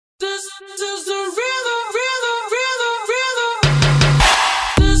is the rhythm, rhythm, rhythm, rhythm.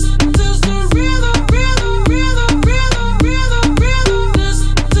 This is the rhythm, rhythm, rhythm, rhythm, rhythm, rhythm. This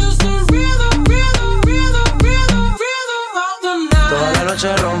is the rhythm, rhythm, rhythm, rhythm, rhythm of the night. Toda la noche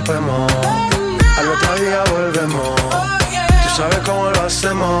rompemos, al otro día volvemos. Tú sabes cómo lo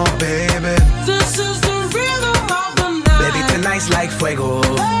hacemos, baby. This is the rhythm of the night. Baby, tonight's like fuego.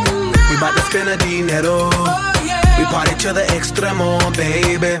 We bout to spend the dinero. We party to the extremo,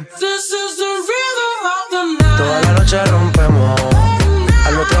 baby. This is the rhythm of the night. Toda la noche rompemos,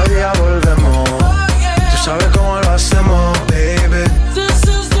 al otro día volvemos. Tú sabes cómo lo hacemos, baby. This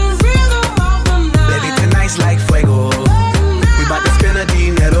is the rhythm of the night. Baby, tonight's like fuego. We bout to spend the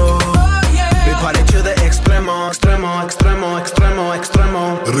dinero. We party to the extremo, extremo, extremo, extremo,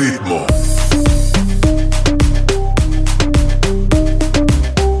 extremo. Ritmo.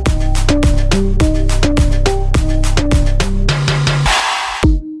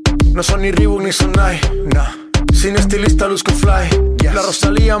 No son ni Reebok ni Sonai, nah. Sin estilista luzco fly, yes. La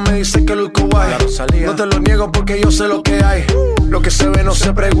Rosalía me dice que luzco guay. No te lo niego porque yo sé lo que hay. Lo que se ve no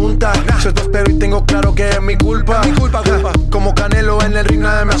se pregunta, nah. Si te espero y tengo claro que es mi culpa, culpa. Como Canelo en el ring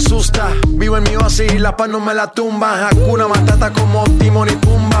nadie me asusta. Vivo en mi oasis y la paz no me la tumba. Hakuna Matata como Timon y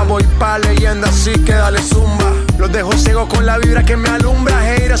Pumba. Voy pa' leyenda así que dale zumba. Los dejo ciegos con la vibra que me alumbra.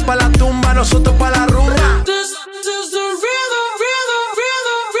 Haters pa' la tumba, nosotros pa' la rumba. This is the rhythm, rhythm,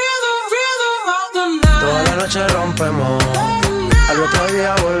 rhythm, rhythm, rhythm of the night. Toda la noche rompemos, al otro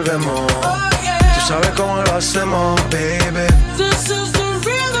día volvemos. Tú sabes cómo lo hacemos, baby. This is the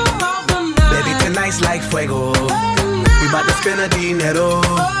rhythm of the night. Baby, tonight's like fuego. We bout to spend the dinero.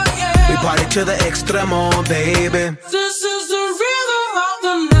 We party to the extremo, baby. This is the rhythm of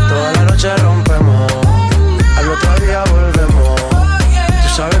the night. Toda la noche rompemos, al otro día volvemos. Tú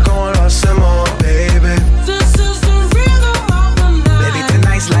sabes cómo lo hacemos, baby. This is the rhythm of the night. Baby,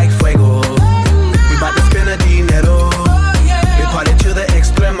 tonight's like fuego. We bout to spend the dinero. We party to the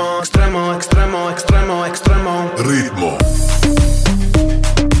extremo, extremo, extremo, extremo, extremo. Ritmo.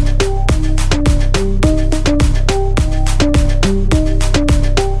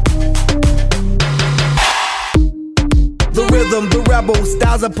 The rebel,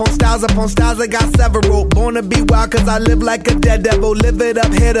 styles upon styles upon styles, I got several. Born to be wild cause I live like a dead devil. Live it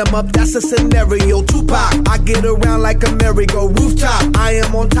up, hit 'em up, that's a scenario. Tupac, I get around like a merry-go rooftop. I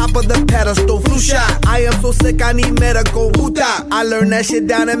am on top of the pedestal, flu shot. I am so sick I need medical. Huta, I learned that shit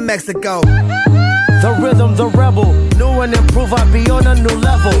down in Mexico. The rhythm, the rebel. New and improve, I be on a new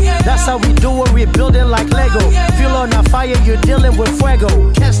level. That's how we do it, we building like Lego. Feel on a fire, you're dealing with fuego.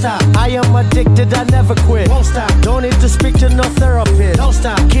 Can't stop, I am addicted, I never quit. Won't stop, don't need to speak to no therapist. Don't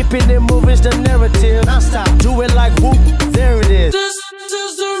stop, keeping it moving's the narrative. Non stop, do it like whoop, there it is. This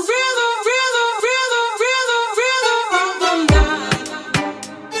is the rhythm, rhythm, rhythm, rhythm, rhythm of the night.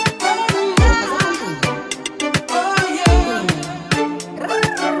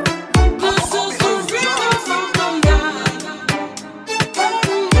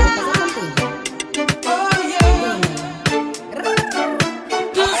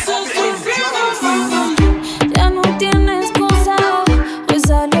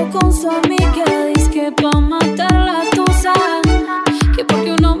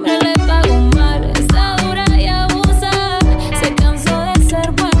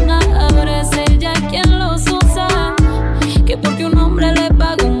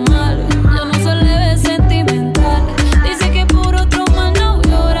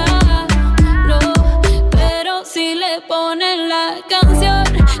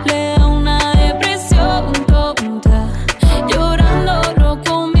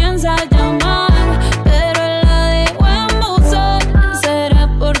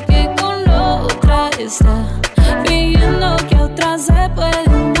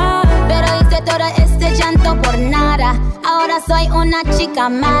 Soy una chica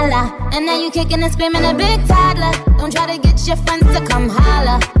mala, and now you kicking and screaming a big toddler. Don't try to get your friends to come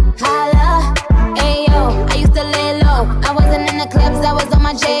holla, holla. Ayo, I used to lay low. I wasn't in the clubs, I was on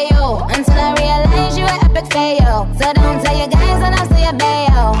my J.O. Until I realized you were epic fail. So don't tell your guys that I'll say a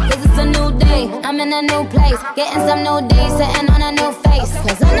bail. Cause it's a new day, I'm in a new place. Getting some new days, sitting on a new face.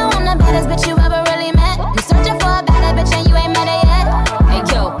 Cause I know I'm the baddest bitch you ever really met. You searching for a better bitch and you ain't met her yet. Hey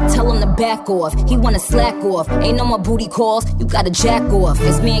yo, tell him to back off. He wanna slack off. Ain't no more booty calls, you gotta jack off.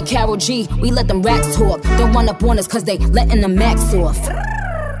 It's me and Karol G, we let them racks talk. Don't run up on us cause they letting the max off.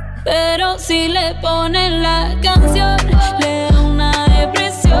 Pero si le ponen la canción, le da una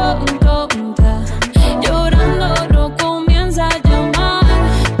depresión tonta. Llorando no comienza a llamar,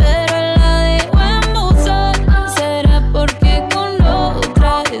 pero la dejo en buzón. ¿Será porque con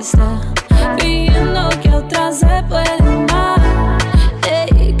otra está pidiendo que otra se puede amar?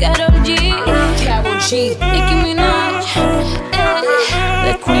 Hey, Karol G, G, Nicki Minaj,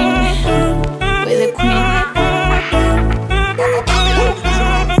 the queen, we're the queen.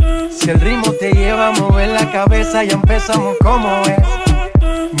 Si el ritmo te lleva a mover la cabeza, ya empezamos como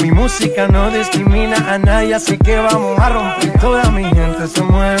es. Mi música no discrimina a nadie, así que vamos a romper. Toda mi gente se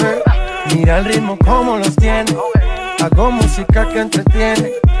mueve, mira el ritmo como los tiene. Hago música que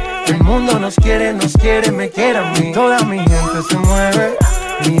entretiene. El mundo nos quiere, me quiere a mí. Toda mi gente se mueve,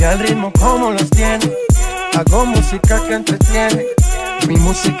 mira el ritmo como los tiene. Hago música que entretiene. Mi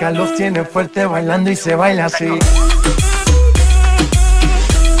música los tiene fuerte bailando y se baila así.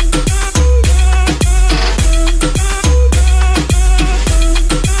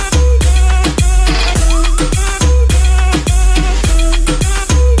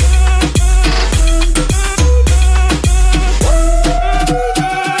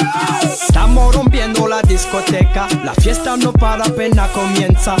 Discoteca, la fiesta no para apenas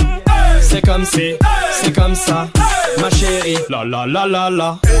comienza. C'est comme si, c'est comme ça, ma chérie. La la la la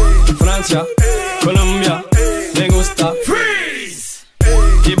la. Francia, Colombia, me gusta. Freeze.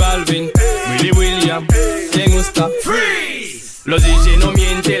 J Balvin, Willy William, me gusta. Freeze. Los DJ no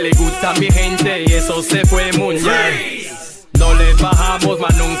mienten, le gusta mi gente y eso se fue muy bien. No le bajamos,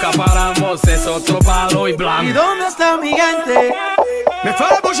 mas nunca paramos, es otro palo y blanco. ¿Y dónde está mi gente? Me fue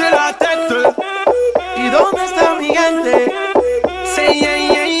a bouger la tête. ¿Y dónde está mi gente? Sí, yeah,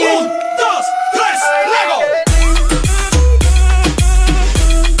 yeah, yeah. 1, 2, 3, luego.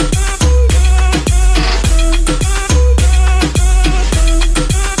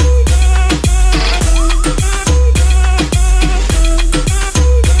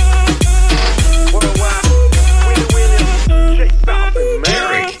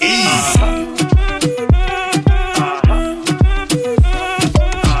 Derrick E.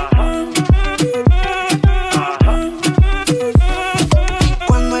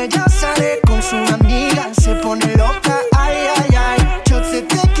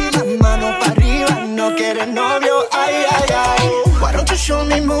 Show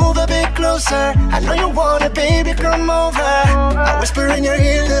me, move a bit closer. I know you want it, baby, come over. I whisper in your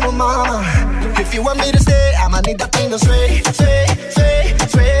ear, little mama. If you want me to stay, I'ma need that thing to sway, sway, sway,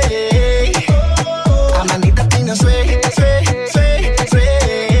 sway. I'ma need that thing to sway, sway, sway,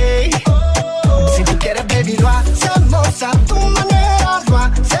 sway. Si tú quieres, baby, lo hacemos a tu manera. Lo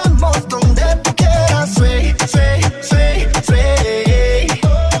hacemos donde tú quieras. Sway, sway, sway, sway.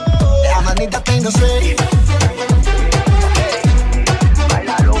 I'ma need that thing to sway.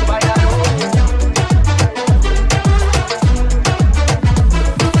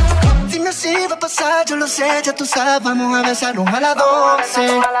 Yo lo sé, ya tú sabes, vamos a besarnos a las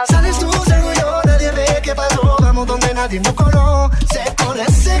 12. Sales tú, salgo yo, nadie ve qué pasó. Vamos donde nadie nos conoce. Con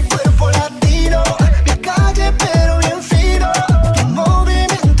ese cuerpo latino, mi calle pero bien fino. Tu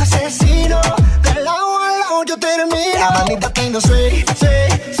movimiento asesino, de lado a lado yo termino. Amanita tengo sway, sway,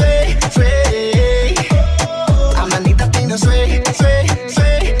 sway, sway. Amanita tengo sway, sway,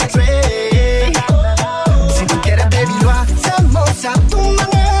 sway, sway. Si tú quieres, baby, lo hacemos a tu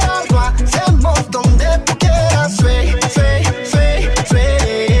manera. Lo hacemos donde tú quieras. Sway, sway, sway,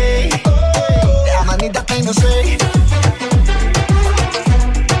 sway. Amanita tengo sway.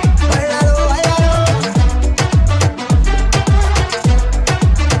 Bailalo, bailalo.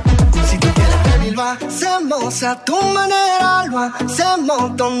 Si tú quieres, baby, lo hacemos a tu manera. Lo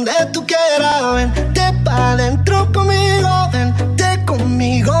hacemos donde tú quieras. Vente pa' dentro conmigo. Vente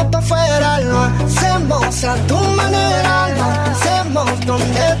conmigo pa' afuera. Lo hacemos a tu manera. Lo hacemos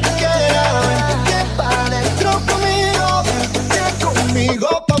donde tú quieras. Vente pa' dentro conmigo. Vente conmigo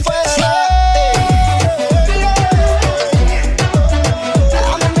pa' afuera.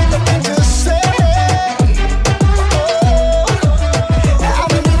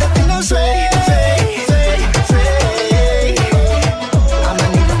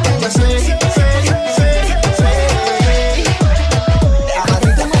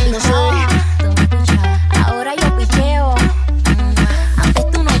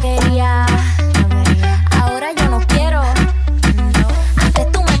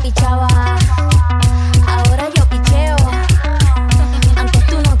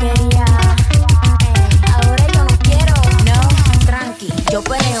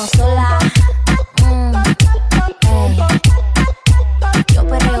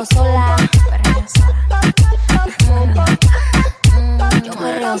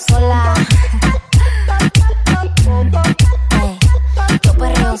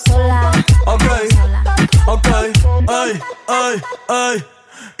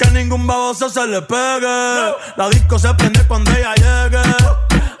 Se le pegue, la disco se prende cuando ella llegue.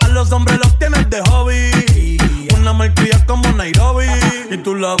 A los hombres los tienes de hobby, una malcria como Nairobi. Y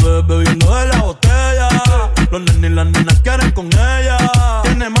tú la ves bebiendo de la botella, Los nenes y las nenas quieren con ella.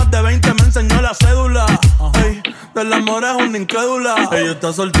 Tiene más de 20, me enseñó la cédula. Ey, del amor es una incrédula. Ella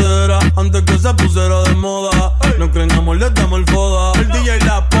está soltera antes que se pusiera de moda. No creen amor, le damos el foda. El DJ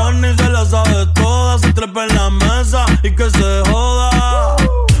la pone y se la sabe toda. Se trepa en la mesa y que se joda.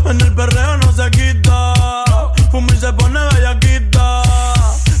 En el perreo no se quita. Fuma y se pone bellaquita.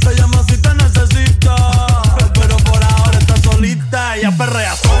 Te llama si te necesita. Pero por ahora está solita. Ella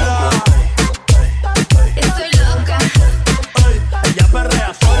perrea sola. Estoy loca. Ella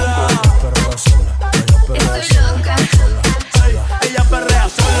perrea sola. Estoy loca. Ella perrea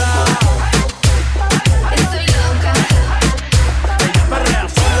sola. Estoy loca. Ella perrea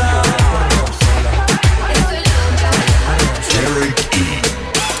sola. Estoy loca. Derrick E.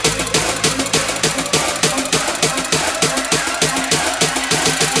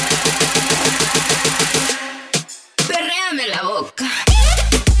 Perréame la boca.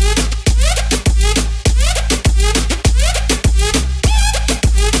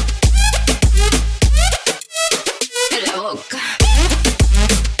 En la boca.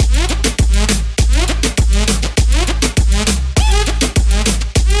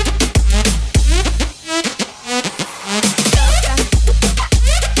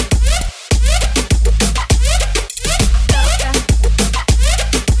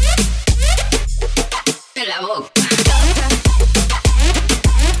 En la boca.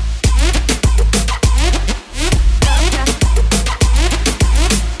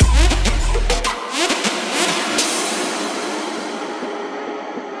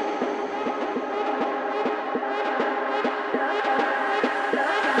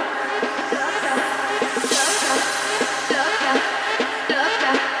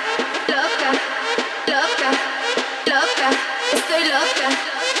 Loca, estoy loca.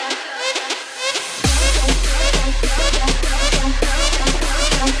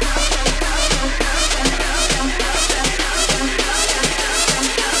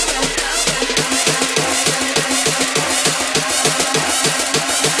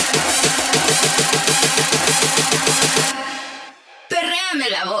 Perréame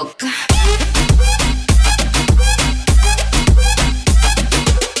la boca.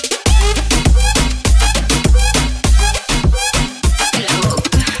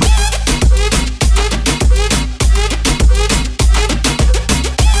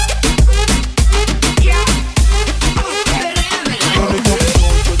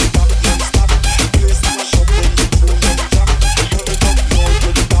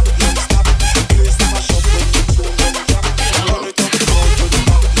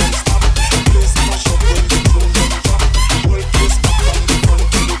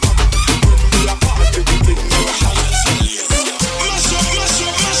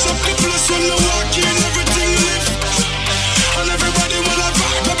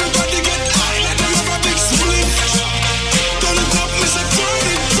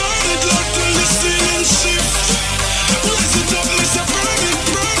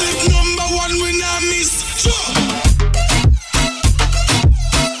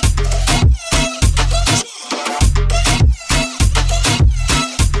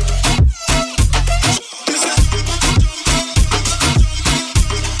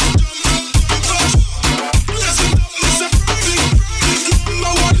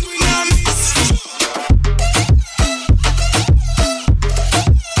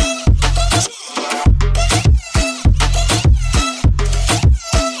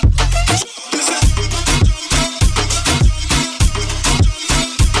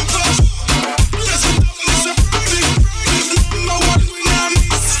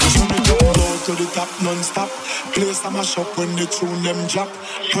 Non-stop, place a mash up when the tune them drop.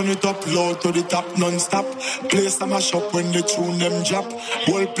 Turn it up low to the top, non-stop. Place a mash up when the tune them drop.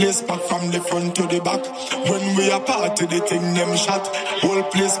 Whole place back from the front to the back. When we are party, the thing them shot. Whole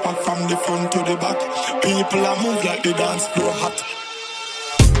place back from the front to the back. People are move like the dance floor hot.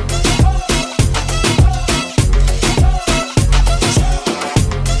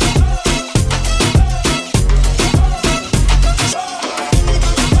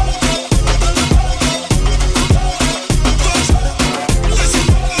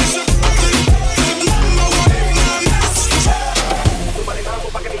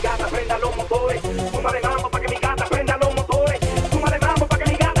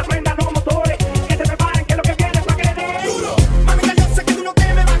 Mami,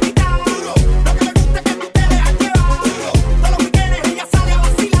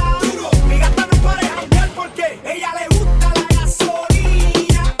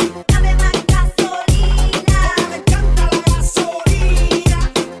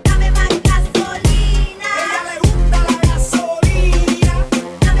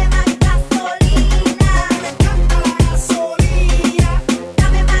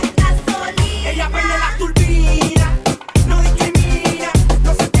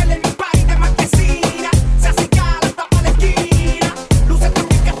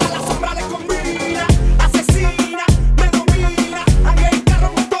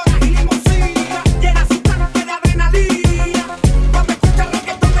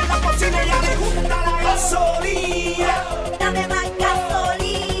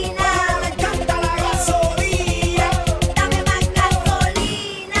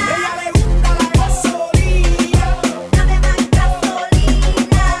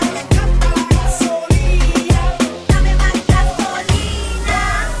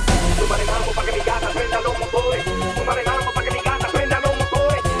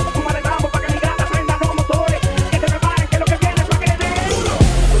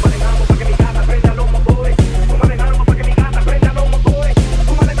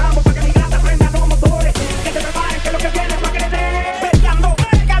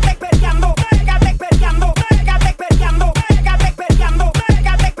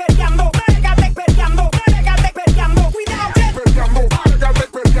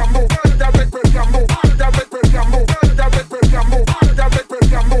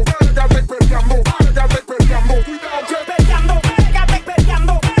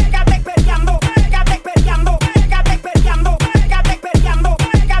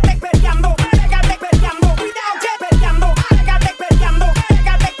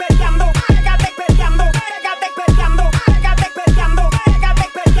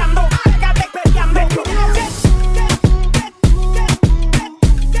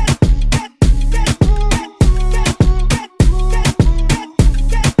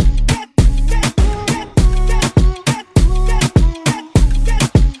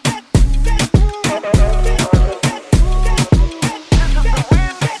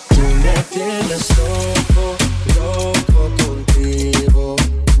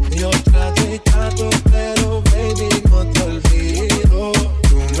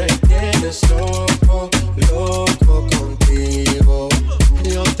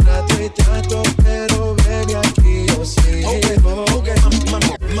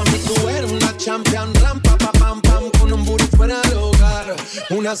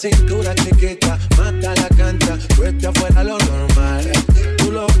 Esa cintura chiquita, mata la cancha, tú estás afuera lo normal.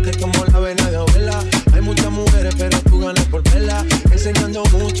 Tú lo ves como la vena de abuela. Hay muchas mujeres, pero tú ganas por verla. Enseñando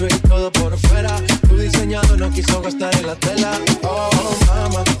mucho y todo por fuera. Tu diseñador no quiso gastar en la tela. Oh,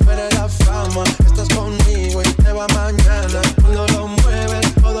 mama, tú eres la fama. Estás conmigo y te va mañana. Cuando lo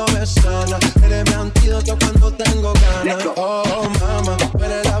mueves, todo me sana. Eres mi antídoto cuando tengo ganas. Oh, mama, tú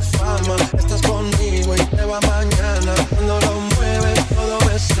eres la fama. Estás conmigo y te va mañana. Cuando lo mueves, todo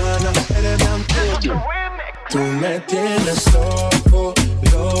me sana. Eres mi antídoto. Tú me tienes loco,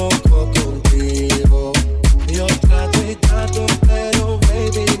 loco contigo. Yo trato y trato, pero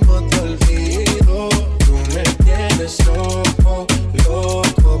baby no te olvido. Tú me tienes loco,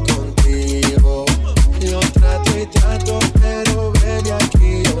 loco contigo. Yo trato y trato, pero baby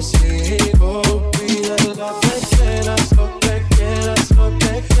aquí yo sigo. Pide lo que quieras, lo que quieras, lo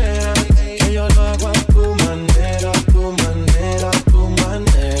que quieras. Que yo lo hago a tu manera, tu manera, tu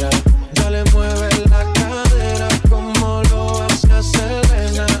manera. Dale, mueve la cadera como lo hace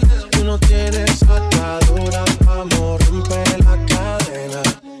Selena. Tú no tienes atadura, vamos, rompe la cadena.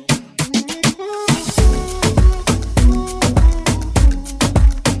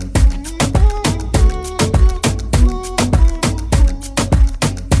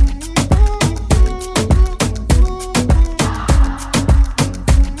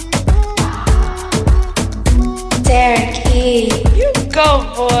 Derrick E, you go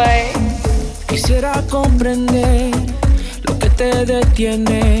boy. Quisiera comprender lo que te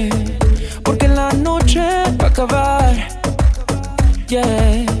detiene, porque la noche va a acabar.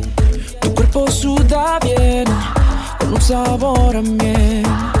 Yeah, tu cuerpo suda bien, con un sabor a miel,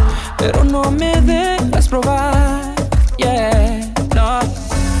 pero no me dejas probar. Yeah, no.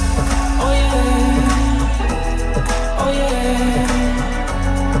 Oh yeah, oh yeah,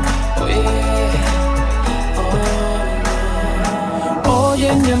 oh yeah, oh.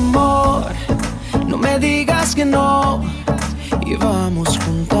 Oye mi amor, no me digas que no, y vamos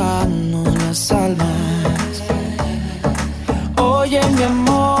juntando las almas. Oye mi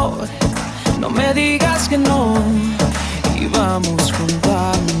amor, no me digas que no, y vamos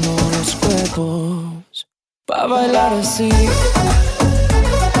juntando los cuerpos pa' bailar así.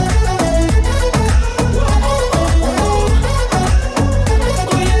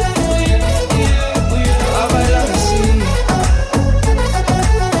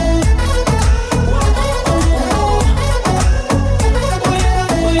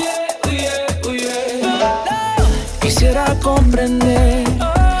 Quisiera comprender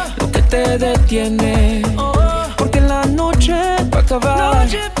lo que te detiene, porque la noche va a acabar.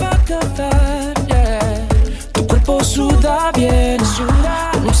 Yeah. Tu cuerpo suda bien,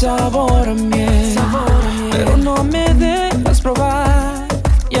 con un sabor a miel, pero no me dejas probar.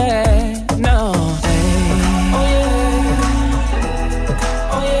 Yeah, no. Oh yeah,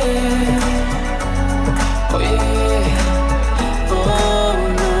 oh yeah, oh yeah, oh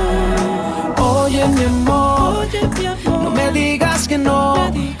no. Oye mi amor, no me digas que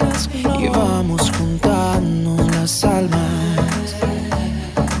no, y vamos juntando las almas.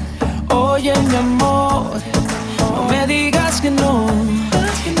 Oye mi amor, no me digas que no,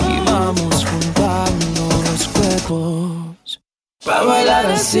 y vamos juntando los cuerpos pa' bailar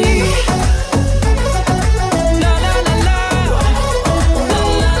así.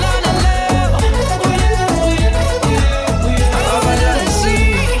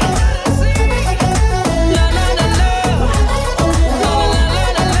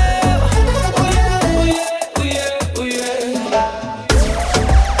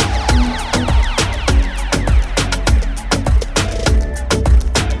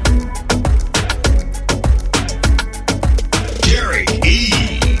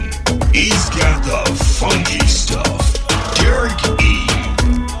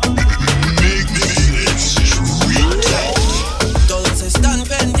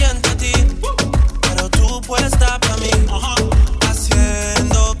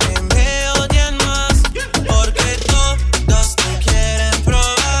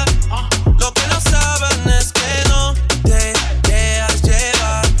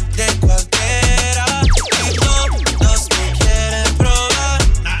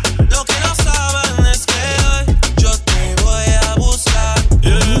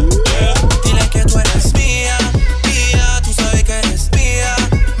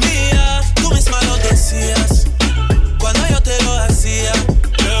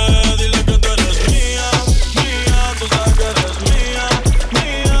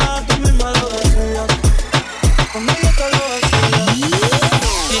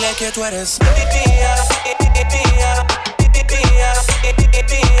 tú eres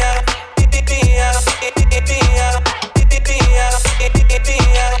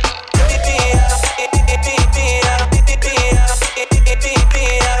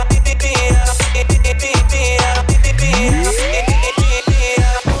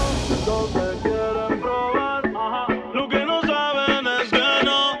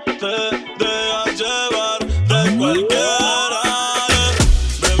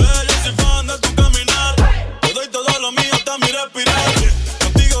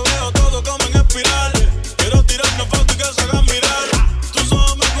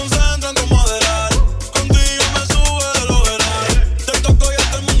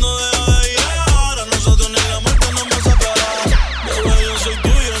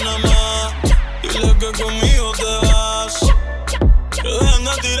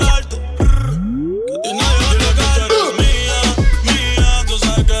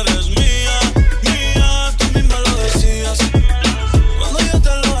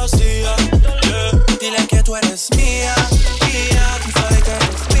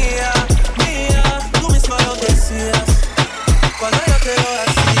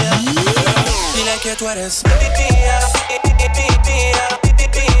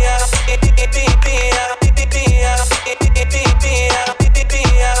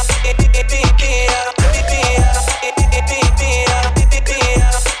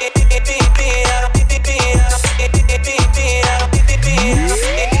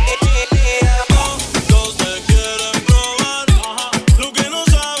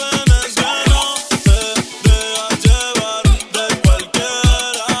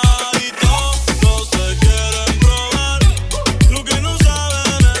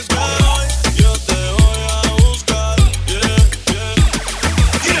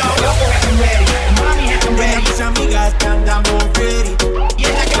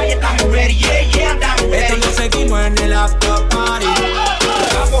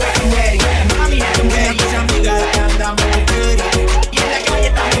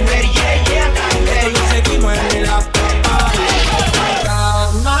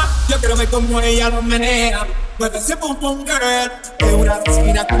Como ella lo menea, mueve ese pum pum girl. Es una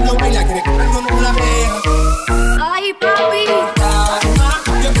asesina cuando baila, quiere que todo el mundo la vea. Ay, papi.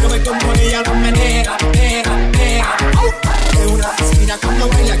 Yo quiero ver como ella lo menea, menea. Es una asesina cuando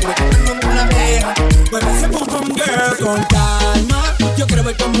baila, quiere que todo el mundo la vea. Mueve ese pum pum girl con calma. Yo quiero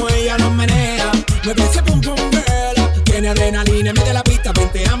ver como ella lo menea, mueve ese pum pum girl. Tiene adrenalina, mete la pista,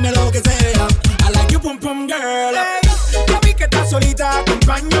 venteame lo que sea. I like you pum pum girl. Ya vi que estás solita,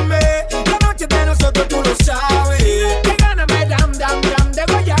 acompáñame. La noche de nosotros tú lo sabes. Que ganas me dam, de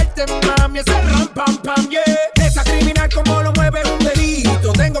guayarte, mami. Ese ram, pam, pam, yeah. Esa criminal como lo mueve es un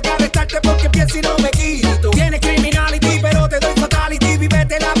delito. Tengo que arrestarte porque pienso y no me quito. Tienes criminality, pero te doy fatality.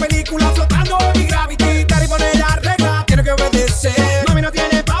 Vivete la película flotando en mi gravity. Dar y poner la regla, tienes que obedecer. Mami, no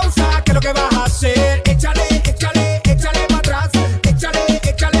tiene pausa, ¿qué es lo que vas a hacer? Échale pa' atrás. Échale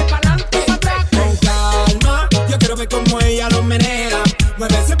pa' adelante, pa' atrás. Con calma, yo quiero ver como ella lo menea.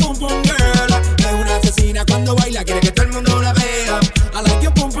 Mueve ese pum pum girl. Es una asesina cuando baila, quiere que todo el mundo la vea. I like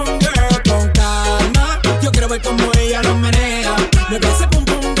you pum pum girl. Con calma, yo quiero ver como ella lo menea. Mueve ese pum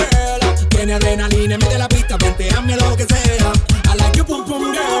pum girl. Tiene adrenalina, mete la pista, venteame lo que sea. I like you pum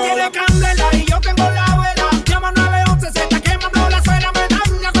pum girl. Tú tienes candela y yo tengo la vela. Llama 911, se está quemando la suela. Me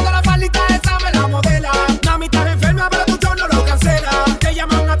daña cuando la faldita esa me la modela. La mitad enferma, pero tu show no lo cancela. Te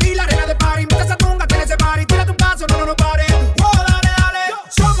llaman a ti, la reina de party. Mete esa tunga, ten ese party. Tira tu paso, no pare.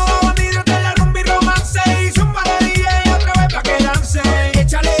 Somos bandidos de la rumba y romance. Y zumba de DJ otra vez pa' que lance.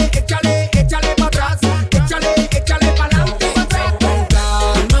 Échale pa' atrás. Échale pa' adelante, pa' atrás. Con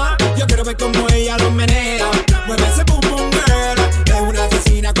calma, yo quiero ver como ella lo menea. Mueve ese pum pum girl. Es una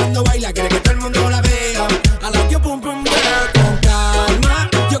asesina cuando baila, quiere que todo el mundo la vea. I like you pum pum girl. Con calma,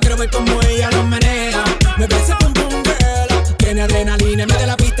 yo quiero ver como ella lo menea. Mueve ese pum pum girl. Tiene adrenalina, mete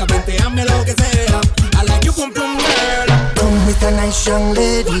la pista, venteame lo que sea. I like you pum pum girl. With a nice young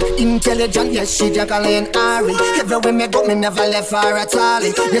lady, intelligent, yes, she Jacqueline Ari. Everywhere me go, me never left her at all.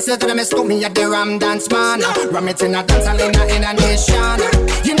 You say to them, it's me at the Ram Dance Man. Ram it in a dance, in a nation.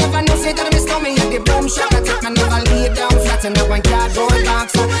 You never know, say to them, it's me at the Boom Shop. I take my never lay down flat in a one cardboard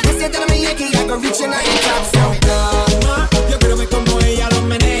box. You say to them, Yankee, I go reaching out in top. So calma, yo quiero ver como ella lo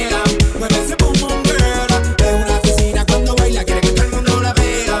menea. Mueve ese pum pum girl. Es una asesina cuando baila, quiere que todo el mundo la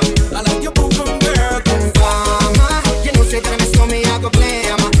vea. I like you pum pum girl. Con calma, you know, say to them, it's me, I go play.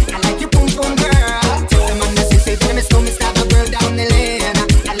 I like you pum pum girl. Tell them on the city, say to them, it's me, start a girl down the lane.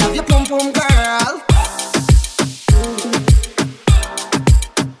 I love you pum pum girl.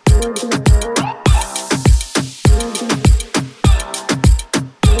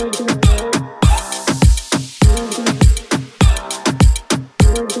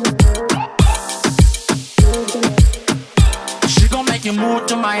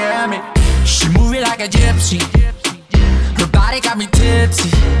 like a gypsy. Her body got me tipsy.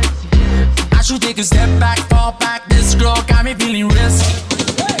 I should take a step back, fall back. This girl got me feeling risky.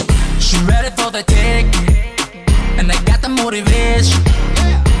 She ready for the taking, and I got the motivation.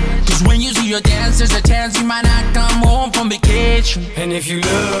 Cause when you see your dance, there's a chance you might not come home from vacation. And if you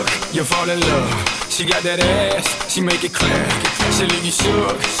look, you'll fall in love. She got that ass, she make it clap. She leave you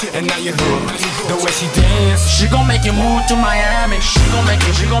shook, and now you're hooked. The way she dance, she gon' make you move to Miami. She gon'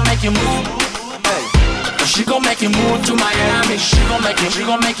 make you move. Hey. She gon' make you move to Miami. She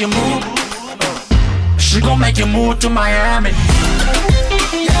gon' make you move. She gon' make you move to Miami.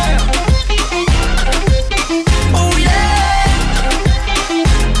 Yeah. Oh yeah.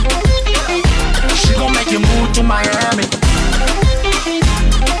 She gon' make you move to Miami.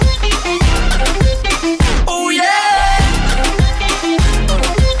 Oh yeah.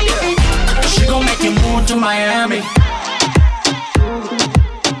 She gon' make you move to Miami.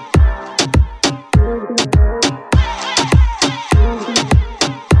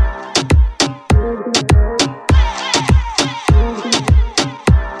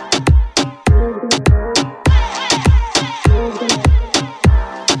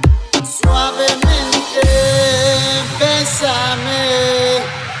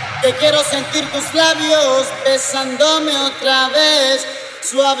 Quiero sentir tus labios besándome otra vez,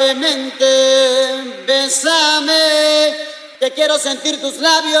 suavemente, bésame. Te quiero sentir tus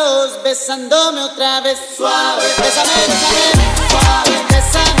labios besándome otra vez, suave, bésame, bésame, suave,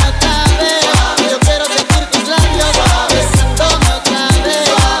 bésame.